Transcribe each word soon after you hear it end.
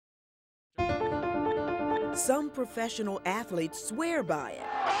Some professional athletes swear by it.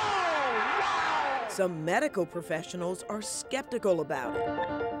 Some medical professionals are skeptical about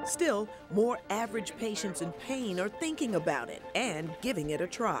it. Still, more average patients in pain are thinking about it and giving it a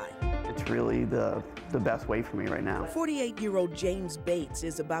try. It's really the best way for me right now. 48-year-old James Bates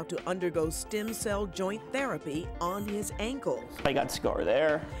is about to undergo stem cell joint therapy on his ankle. I got scar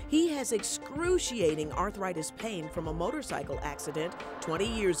there. He has excruciating arthritis pain from a motorcycle accident 20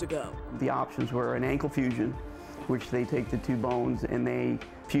 years ago. The options were an ankle fusion, which they take the two bones and they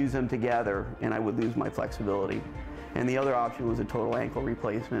fuse them together, and I would lose my flexibility. And the other option was a total ankle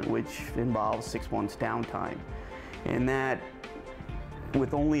replacement, which involves 6 months downtime. And that,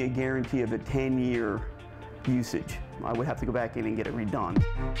 with only a guarantee of a 10-year usage, I would have to go back in and get it redone.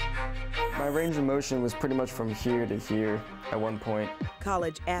 My range of motion was pretty much from here to here at one point.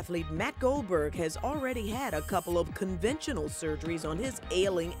 College athlete Matt Goldberg has already had a couple of conventional surgeries on his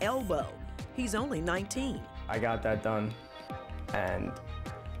ailing elbow. He's only 19. I got that done, and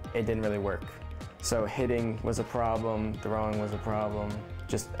it didn't really work. So hitting was a problem, throwing was a problem,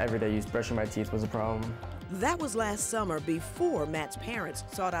 just everyday use, brushing my teeth was a problem. That was last summer before Matt's parents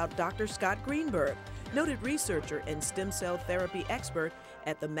sought out Dr. Scott Greenberg, noted researcher and stem cell therapy expert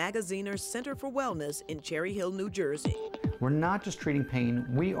at the Magaziner Center for Wellness in Cherry Hill, New Jersey. We're not just treating pain,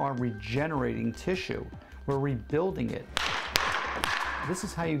 we are regenerating tissue. We're rebuilding it. This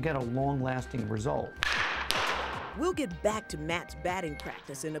is how you get a long-lasting result. We'll get back to Matt's batting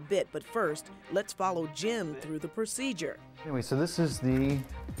practice in a bit, but first, let's follow Jim through the procedure. Anyway, so this is the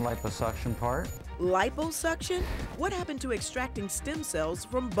liposuction part. Liposuction? What happened to extracting stem cells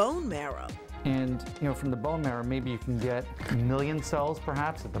from bone marrow? And, from the bone marrow, maybe you can get 1 million cells,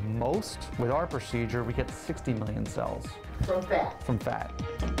 perhaps, at the most. With our procedure, we get 60 million cells. From fat? From fat.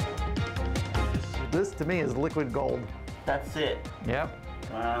 This, to me, is liquid gold. That's it. Yep.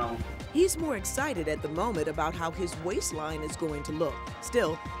 Wow. He's more excited at the moment about how his waistline is going to look.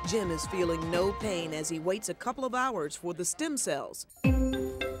 Still, Jim is feeling no pain as he waits a couple of hours for the stem cells.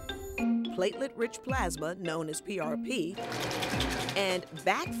 Platelet-rich plasma, known as PRP, and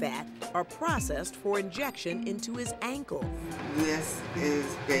back fat are processed for injection into his ankle. This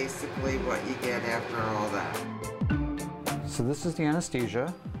is basically what you get after all that. So this is the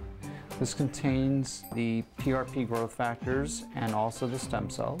anesthesia. This contains the PRP growth factors and also the stem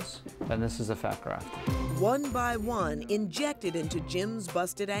cells. And this is a fat graft. One by one, injected into Jim's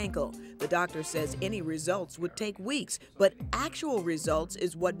busted ankle. The doctor says any results would take weeks, but actual results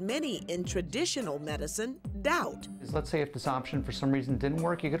is what many in traditional medicine doubt. Let's say if this option for some reason didn't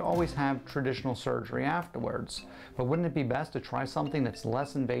work, you could always have traditional surgery afterwards. But wouldn't it be best to try something that's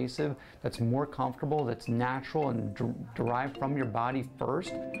less invasive, that's more comfortable, that's natural and derived from your body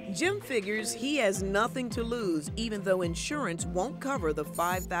first? Jim figures he has nothing to lose, even though insurance won't cover the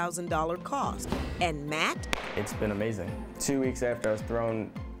 $5,000 cost. And Matt? It's been amazing. 2 weeks after, I was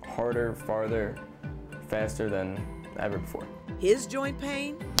thrown harder, farther, faster than ever before. His joint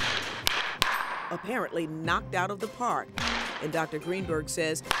pain? Apparently knocked out of the park. And Dr. Greenberg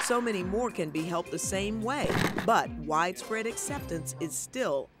says so many more can be helped the same way, but widespread acceptance is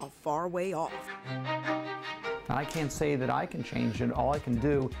still a far way off. I can't say that I can change it. All I can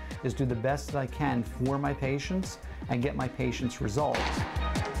do is do the best that I can for my patients and get my patients results.